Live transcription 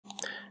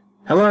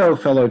Hello,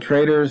 fellow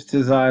traders.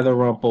 'Tis I,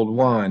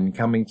 TheRumpledOne,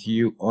 coming to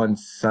you on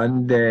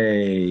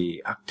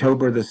Sunday,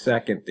 October the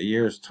 2nd. The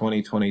year is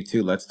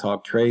 2022. Let's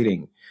talk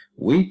trading.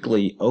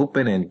 Weekly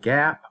open and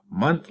gap,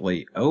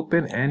 monthly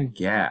open and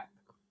gap.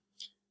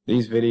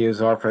 These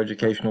videos are for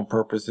educational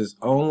purposes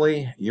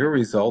only. Your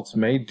results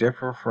may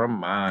differ from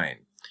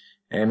mine.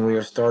 And we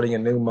are starting a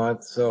new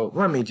month, so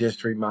let me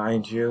just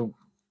remind you,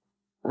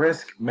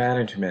 risk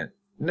management.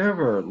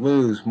 Never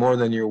lose more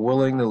than you're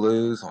willing to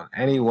lose on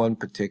any one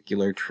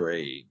particular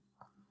trade.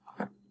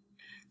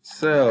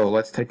 So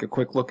let's take a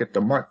quick look at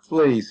the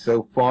monthly.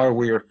 So far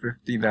we are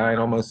 59,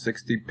 almost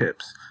 60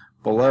 pips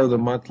below the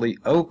monthly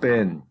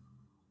open.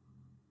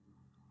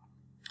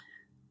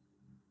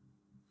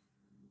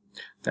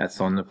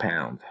 That's on the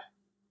pound.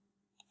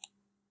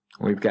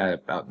 We've got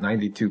about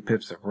 92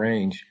 pips of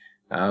range.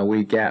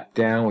 We gapped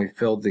down, we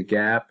filled the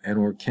gap, and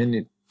we're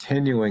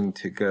continuing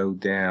to go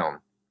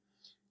down.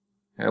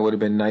 It would have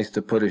been nice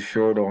to put a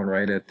short on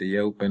right at the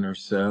open or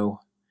so,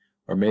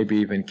 or maybe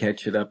even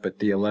catch it up at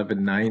the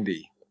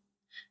 1190.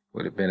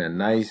 Would have been a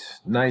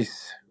nice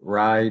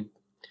ride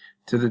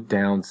to the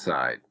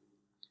downside.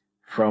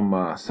 From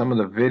some of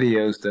the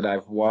videos that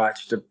I've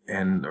watched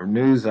and the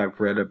news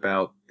I've read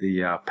about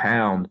the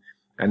pound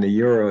and the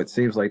euro, it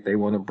seems like they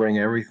want to bring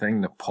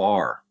everything to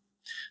par.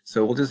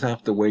 So we'll just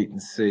have to wait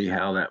and see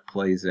how that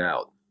plays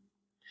out.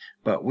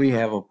 But we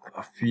have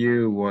a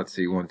few, let's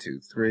see, 1, 2,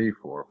 3,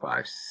 4,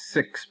 5,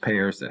 6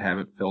 pairs that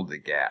haven't filled the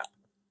gap.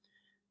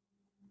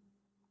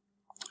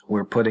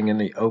 We're putting in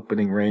the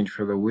opening range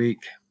for the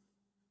week.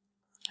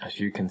 As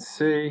you can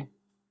see.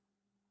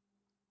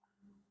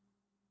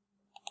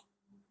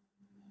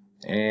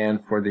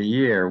 And for the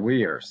year,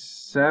 we are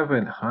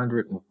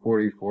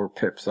 744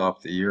 pips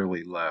off the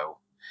yearly low.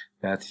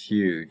 That's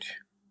huge.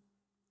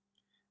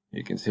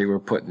 You can see we're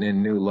putting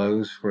in new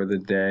lows for the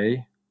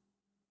day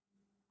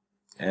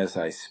as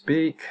I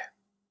speak.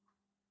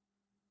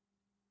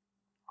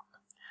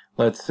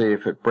 Let's see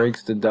if it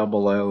breaks the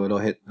double O, it'll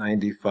hit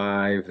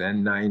 95,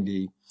 then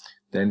 90,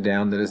 then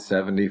down to the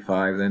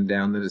 75, then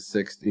down to the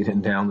 60,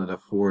 then down to the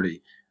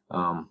 40.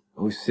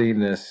 We've seen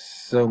this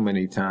so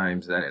many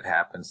times that it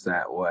happens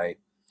that way.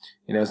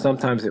 You know,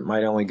 sometimes it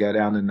might only go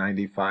down to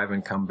 95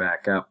 and come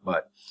back up,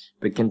 but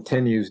if it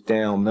continues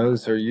down,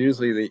 those are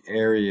usually the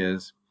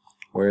areas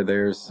where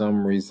there's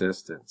some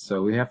resistance.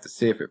 So we have to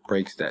see if it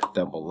breaks that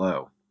double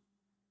low.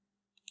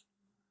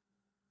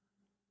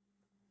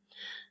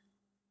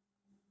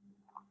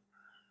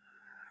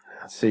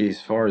 Let's see,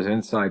 as far as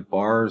inside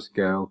bars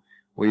go,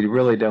 we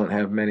really don't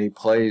have many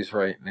plays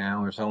right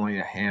now. There's only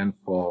a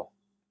handful.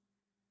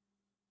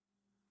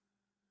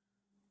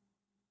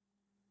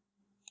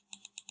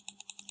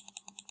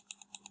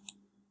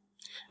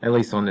 At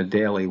least on the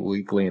daily,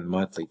 weekly, and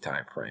monthly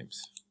time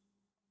frames.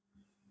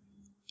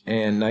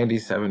 And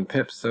 97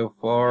 pips so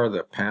far.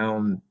 The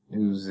pound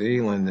New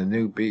Zealand, the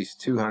new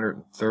beast,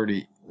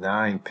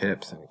 239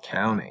 pips and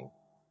counting.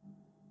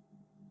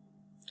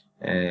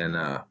 And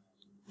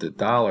the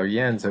dollar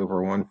yen's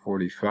over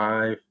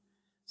 145.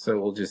 So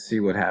we'll just see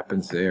what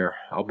happens there.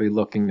 I'll be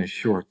looking to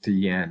short the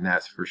yen,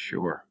 that's for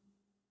sure.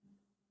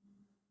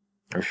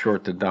 Or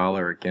short the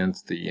dollar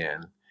against the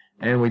yen.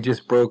 And we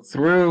just broke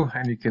through,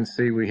 and you can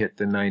see we hit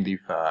the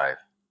 95.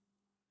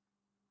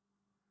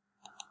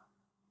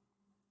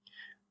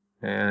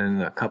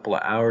 And a couple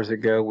of hours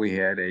ago, we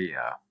had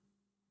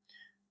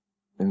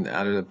and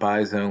out of the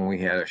buy zone,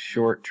 we had a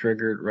short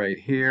triggered right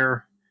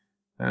here,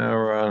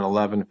 around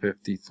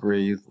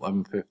 1153,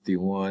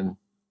 1151.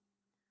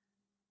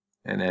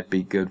 And that'd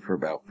be good for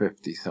about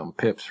 50 some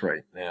pips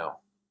right now.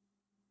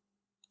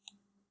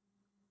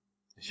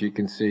 As you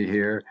can see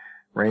here,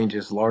 range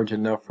is large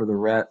enough for the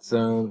rat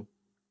zone.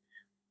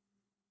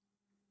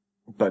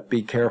 But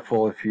be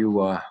careful if you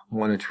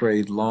want to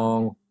trade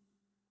long.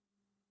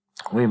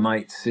 We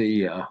might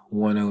see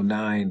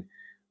 109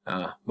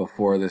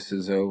 before this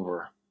is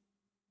over.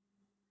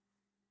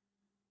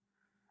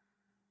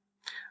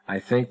 I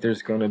think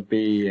there's going to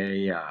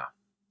be I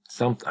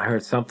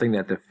heard something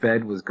that the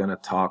Fed was going to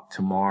talk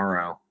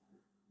tomorrow.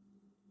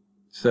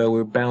 So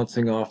we're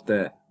bouncing off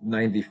that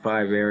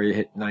 95 area,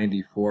 hit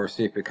 94,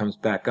 see if it comes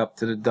back up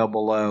to the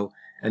double O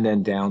and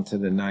then down to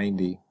the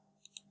 90.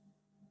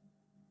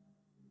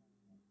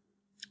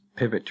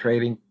 Pivot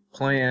trading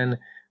plan.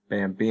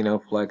 Bambino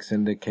flex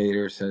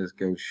indicator says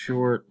go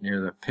short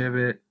near the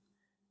pivot,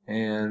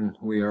 and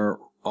we are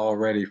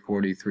already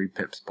 43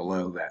 pips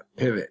below that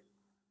pivot.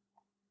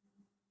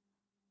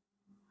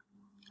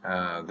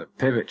 The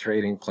pivot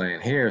trading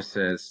plan here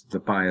says the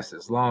bias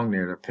is long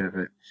near the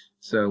pivot,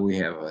 so we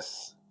have a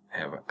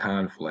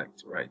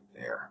conflict right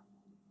there,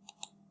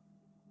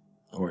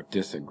 or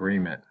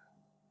disagreement.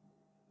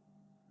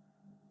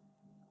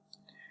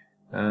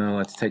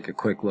 Let's take a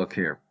quick look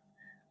here.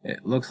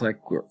 It looks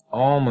like we're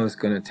almost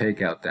going to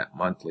take out that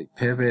monthly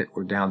pivot.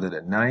 We're down to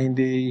the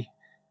 90.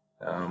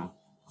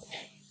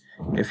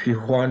 If you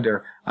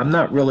wonder, I'm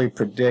not really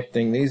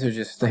predicting. These are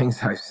just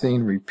things I've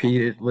seen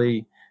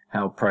repeatedly,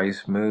 how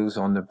price moves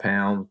on the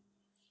pound.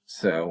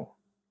 So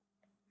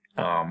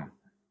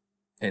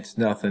It's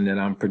nothing that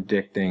I'm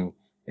predicting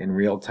in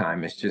real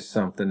time. It's just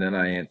something that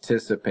I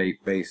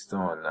anticipate based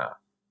on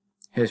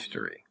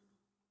history.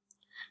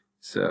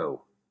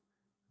 So,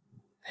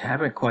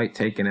 haven't quite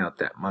taken out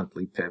that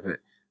monthly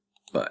pivot,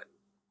 but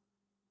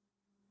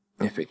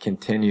if it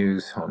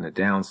continues on the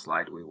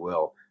downslide, we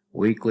will.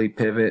 Weekly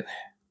pivot,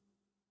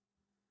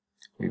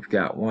 we've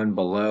got one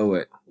below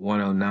at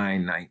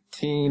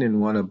 109.19 and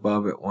one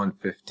above at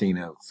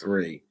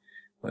 115.03.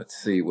 Let's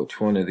see which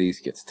one of these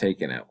gets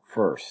taken out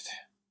first.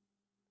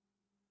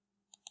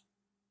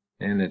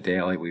 And the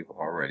daily we've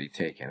already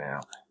taken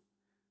out.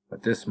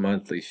 But this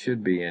monthly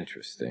should be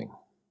interesting.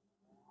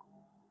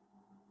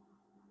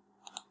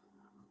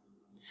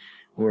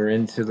 We're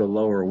into the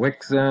lower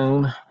wick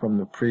zone from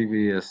the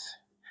previous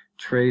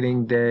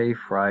trading day,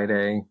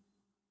 Friday.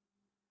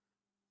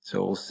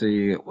 So we'll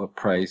see what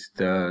price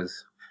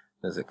does.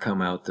 Does it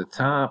come out the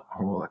top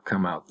or will it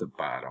come out the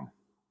bottom?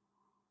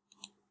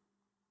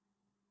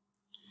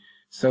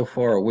 So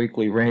far a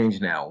weekly range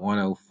now,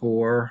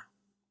 104.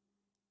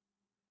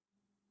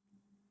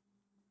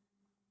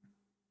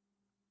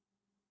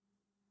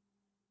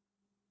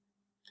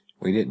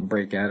 We didn't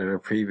break out of the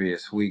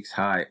previous week's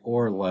high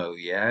or low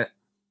yet,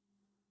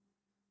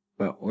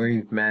 but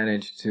we've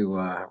managed to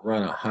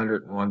run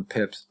 101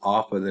 pips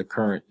off of the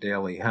current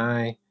daily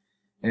high,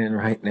 and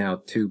right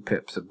now 2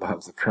 pips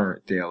above the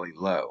current daily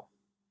low,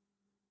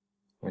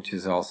 which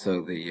is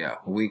also the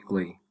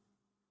weekly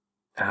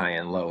high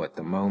and low at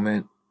the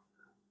moment.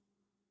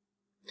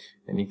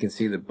 And you can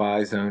see the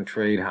buy zone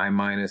trade, high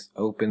minus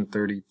open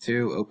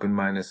 32, open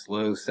minus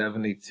low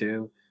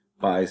 72.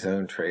 Buy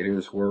zone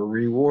traders were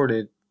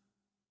rewarded.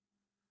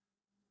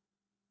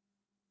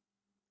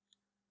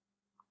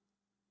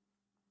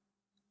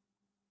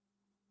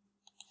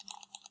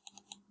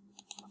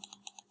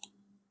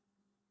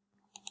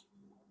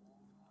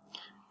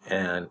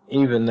 And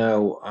even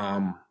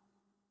though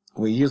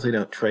we usually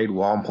don't trade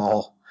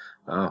Walmart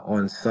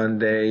on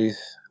Sundays,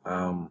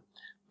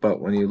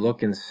 but when you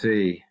look and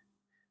see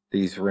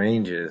these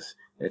ranges,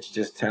 it's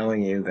just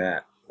telling you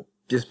that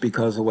just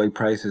because the way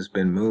price has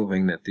been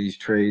moving, that these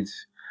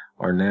trades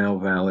are now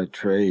valid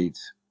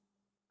trades.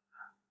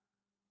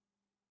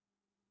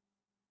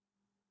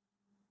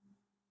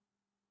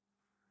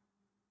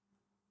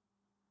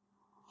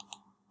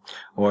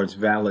 Or it's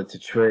valid to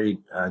trade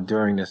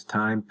during this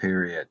time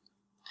period.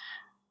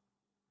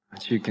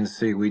 As you can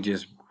see, we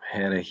just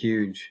had a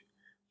huge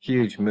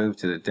move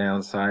to the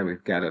downside.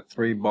 We've got a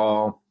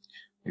 3-ball.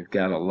 We've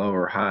got a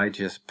lower high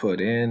just put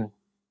in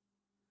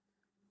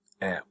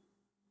at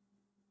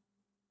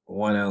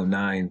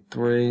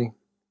 109.3,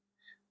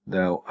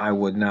 though I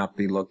would not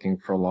be looking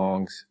for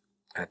longs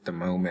at the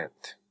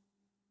moment.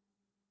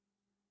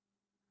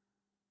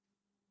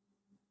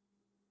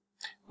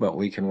 But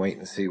we can wait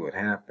and see what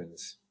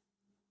happens.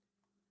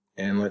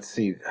 And let's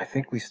see, I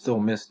think we still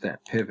missed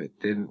that pivot,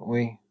 didn't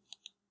we?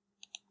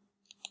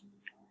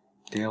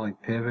 Daily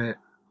pivot,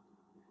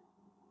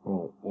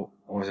 or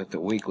was it the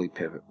weekly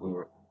pivot?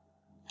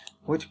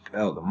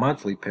 The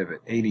monthly pivot,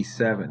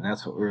 87.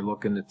 That's what we were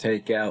looking to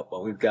take out,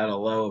 but we've got a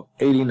low of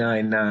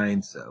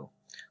 89.9, so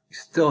we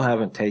still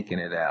haven't taken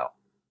it out.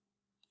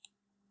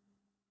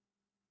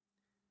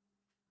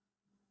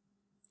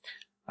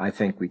 I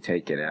think we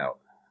take it out.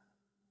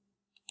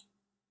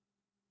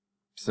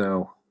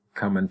 So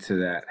coming to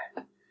that.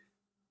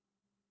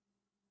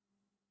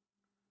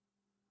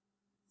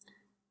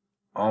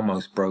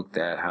 Almost broke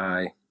that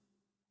high.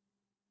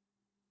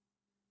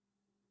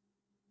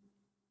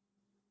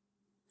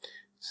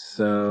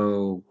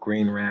 So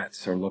green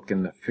rats are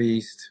looking to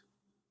feast.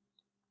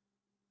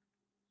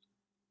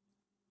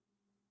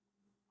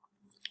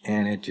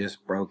 And it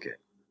just broke it.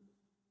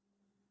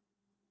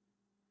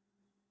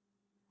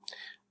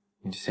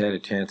 You just had a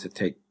chance to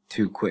take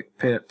 2 quick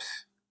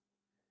pips.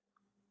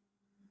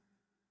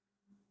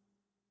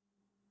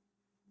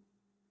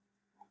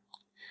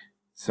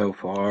 So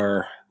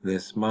far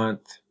this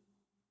month.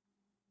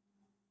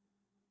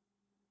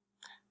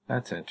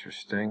 That's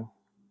interesting.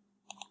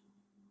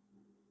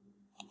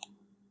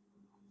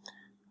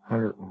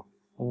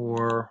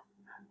 104.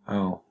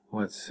 Oh,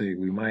 let's see.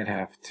 We might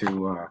have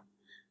to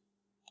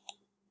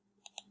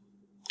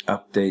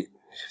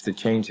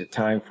change the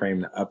time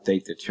frame to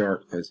update the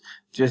chart, because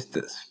just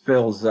this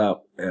fills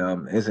up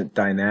isn't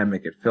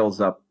dynamic. It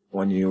fills up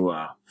when you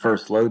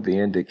first load the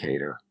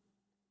indicator,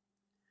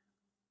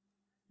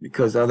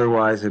 because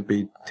otherwise it'd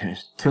be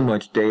too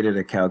much data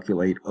to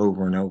calculate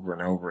over and over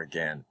and over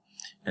again.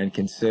 And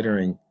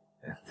considering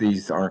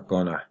these aren't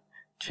going to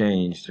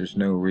change, there's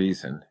no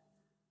reason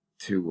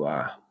to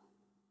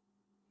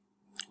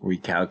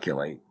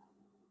recalculate.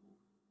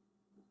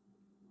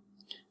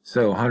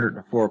 So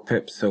 104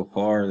 pips so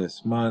far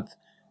this month,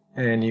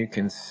 and you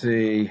can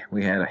see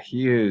we had a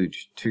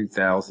huge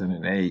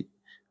 2008.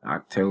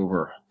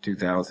 October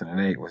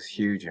 2008 was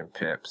huge in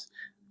pips.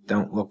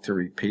 Don't look to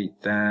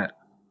repeat that,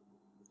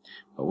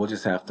 but we'll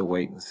just have to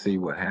wait and see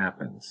what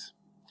happens.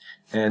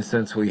 And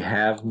since we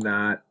have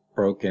not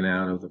broken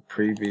out of the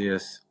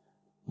previous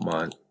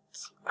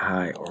month's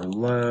high or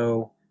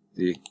low,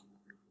 the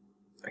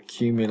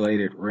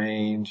accumulated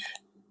range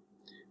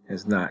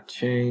has not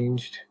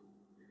changed,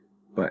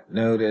 but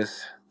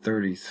notice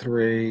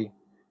 33,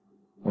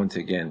 once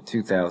again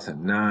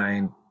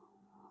 2009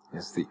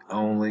 is the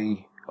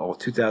only,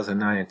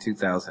 2009 and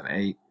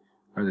 2008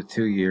 are the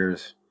 2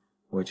 years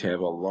which have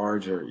a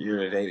larger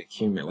year-to-date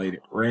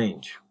accumulated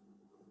range.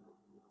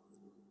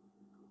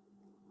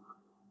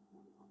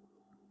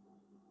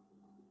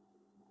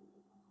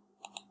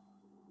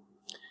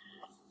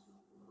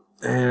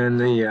 And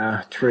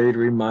the trade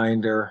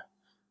reminder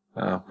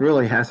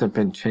really hasn't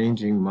been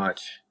changing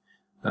much,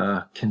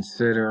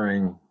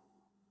 considering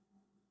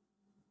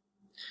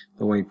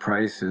the way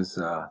price has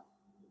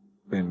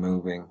been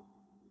moving.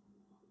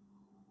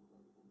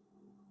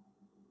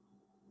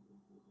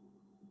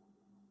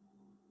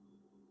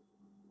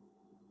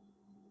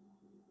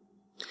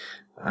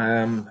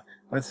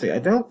 Let's see, I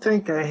don't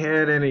think I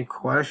had any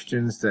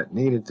questions that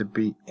needed to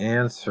be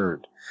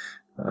answered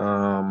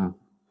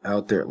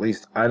out there. At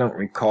least I don't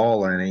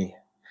recall any.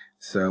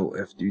 So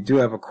if you do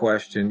have a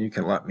question, you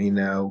can let me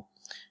know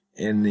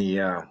in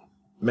the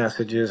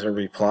messages or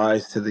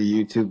replies to the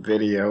YouTube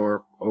video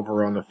or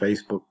over on the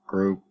Facebook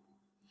group.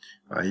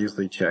 I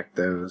usually check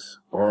those.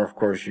 Or of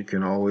course you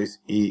can always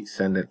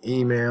send an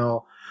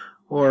email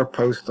or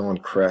post on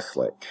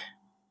Crestlick.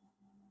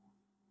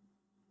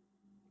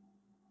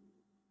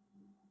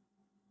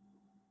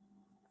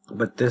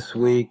 But this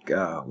week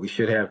we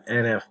should have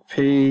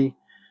NFP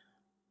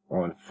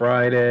on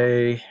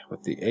Friday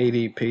with the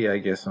ADP, I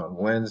guess, on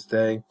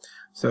Wednesday.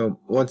 So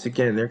once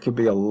again, there could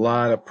be a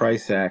lot of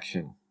price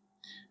action.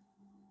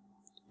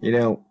 You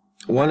know,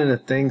 one of the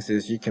things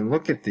is you can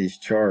look at these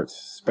charts,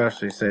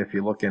 especially say if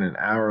you look at an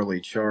hourly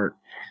chart,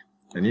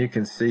 and you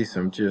can see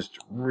some just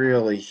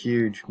really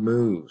huge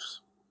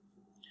moves.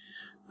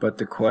 But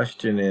the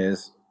question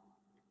is,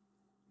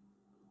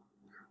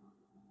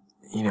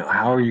 you know,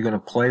 how are you going to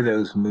play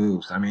those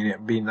moves? I mean,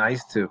 it'd be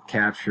nice to have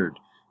captured,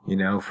 you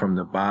know, from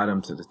the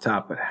bottom to the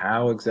top, but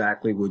how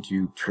exactly would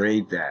you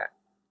trade that?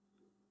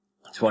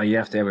 That's why you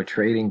have to have a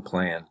trading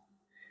plan.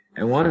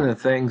 And one of the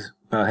things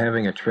about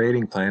having a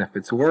trading plan, if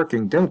it's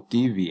working, don't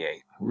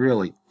deviate.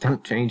 Really,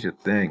 don't change a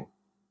thing.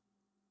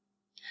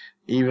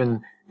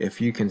 Even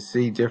if you can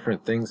see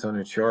different things on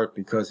a chart,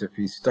 because if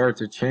you start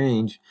to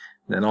change,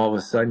 then all of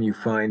a sudden you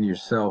find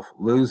yourself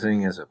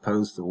losing as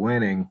opposed to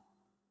winning.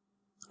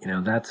 You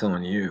know, that's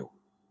on you.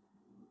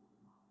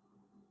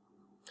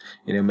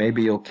 You know,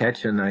 maybe you'll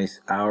catch a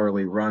nice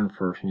hourly run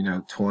for, you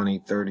know, 20,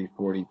 30,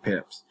 40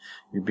 pips.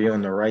 You'll be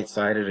on the right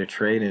side of the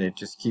trade and it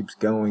just keeps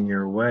going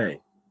your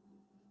way.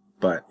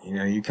 But, you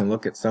know, you can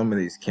look at some of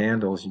these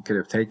candles. You could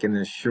have taken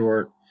this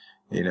short,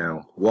 you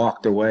know,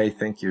 walked away,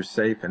 think you're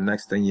safe, and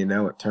next thing you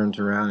know, it turns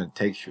around and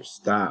takes your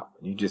stop.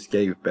 You just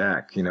gave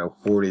back, you know,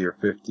 40 or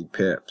 50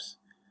 pips.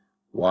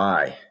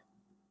 Why?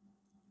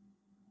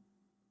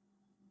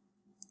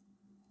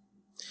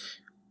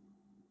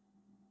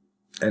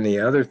 And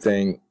the other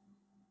thing,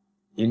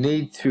 you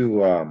need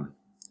to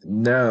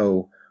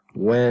know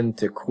when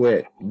to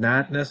quit,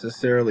 not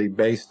necessarily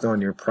based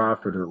on your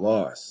profit or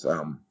loss.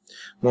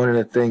 One of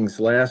the things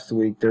last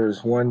week, there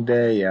was one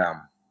day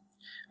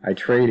I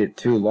traded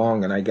too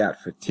long and I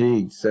got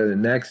fatigued. So the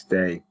next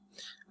day,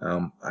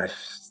 I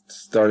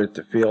started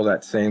to feel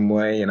that same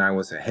way and I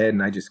was ahead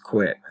and I just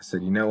quit. I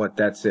said, you know what,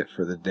 that's it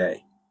for the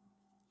day.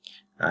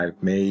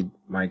 I've made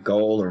my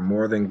goal or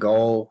more than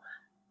goal.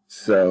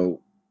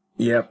 So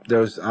yep,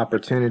 those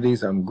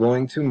opportunities I'm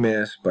going to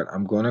miss, but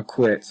I'm going to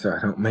quit so I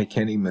don't make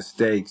any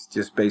mistakes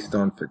just based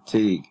on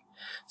fatigue.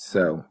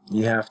 So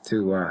you have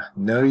to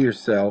know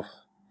yourself,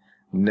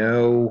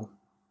 know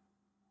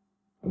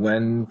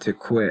when to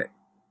quit.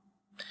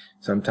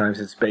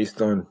 Sometimes it's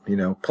based on, you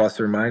know, plus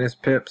or minus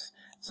pips.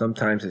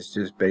 Sometimes it's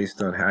just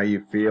based on how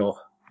you feel,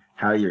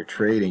 how you're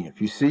trading.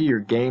 If you see your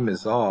game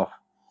is off,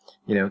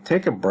 you know,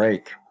 take a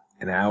break.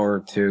 An hour or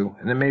two,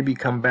 and then maybe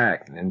come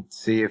back and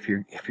see if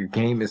your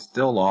game is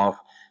still off.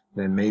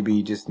 Then maybe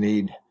you just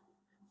need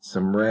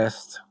some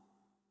rest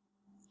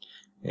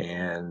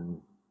and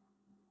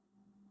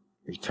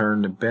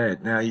return to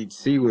bed. Now you'd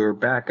see we were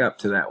back up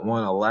to that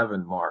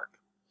 111 mark,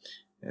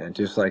 and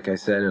just like I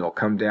said, it'll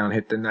come down,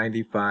 hit the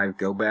 95,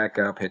 go back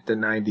up, hit the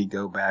 90,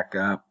 go back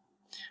up,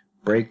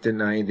 break the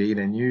 90,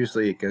 then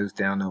usually it goes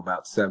down to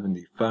about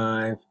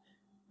 75.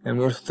 And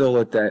we're still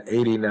at that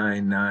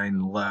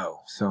 89.9 low.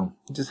 So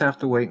you just have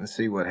to wait and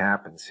see what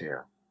happens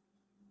here.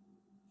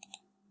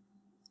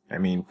 I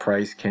mean,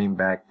 price came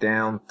back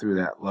down through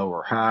that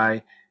lower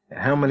high. And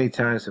how many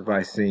times have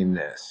I seen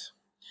this?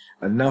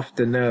 Enough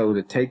to know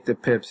to take the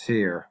pips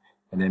here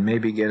and then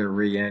maybe get a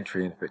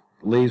re-entry. And if it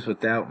leaves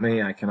without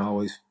me, I can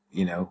always,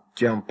 you know,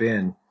 jump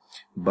in.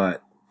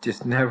 But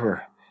just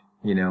never,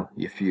 you know,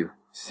 if you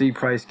see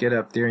price get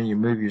up there and you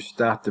move your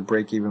stop to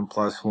break even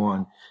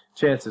 +1,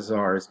 chances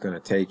are it's going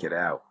to take it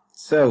out.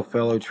 So,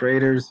 fellow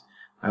traders,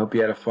 I hope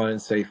you had a fun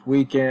and safe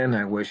weekend.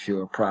 I wish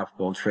you a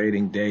profitable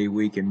trading day,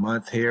 week, and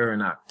month here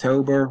in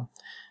October.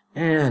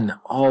 And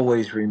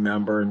always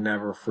remember,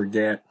 never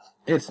forget,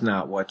 it's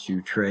not what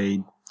you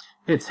trade,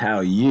 it's how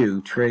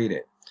you trade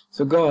it.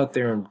 So go out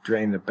there and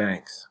drain the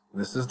banks.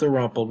 This is the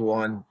Rumpled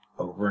One,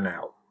 over and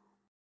out.